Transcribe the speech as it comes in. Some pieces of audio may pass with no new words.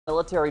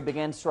Military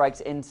began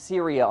strikes in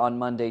Syria on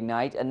Monday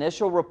night.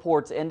 Initial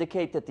reports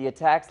indicate that the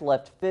attacks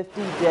left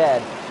 50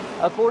 dead.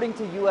 According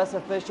to U.S.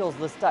 officials,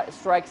 the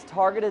strikes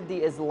targeted the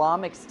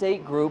Islamic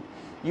State group.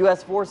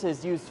 U.S.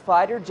 forces used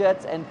fighter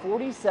jets and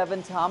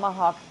 47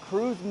 Tomahawk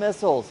cruise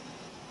missiles.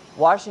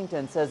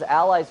 Washington says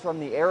allies from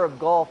the Arab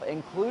Gulf,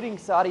 including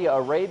Saudi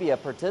Arabia,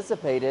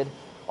 participated.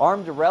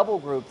 Armed rebel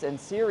groups in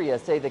Syria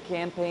say the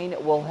campaign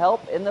will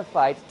help in the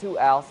fight to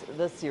oust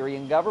the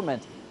Syrian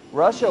government.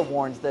 Russia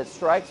warns that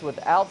strikes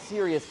without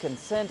Syria's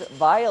consent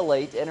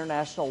violate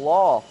international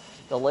law.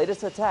 The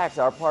latest attacks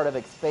are part of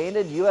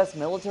expanded U.S.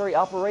 military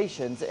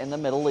operations in the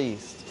Middle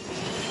East.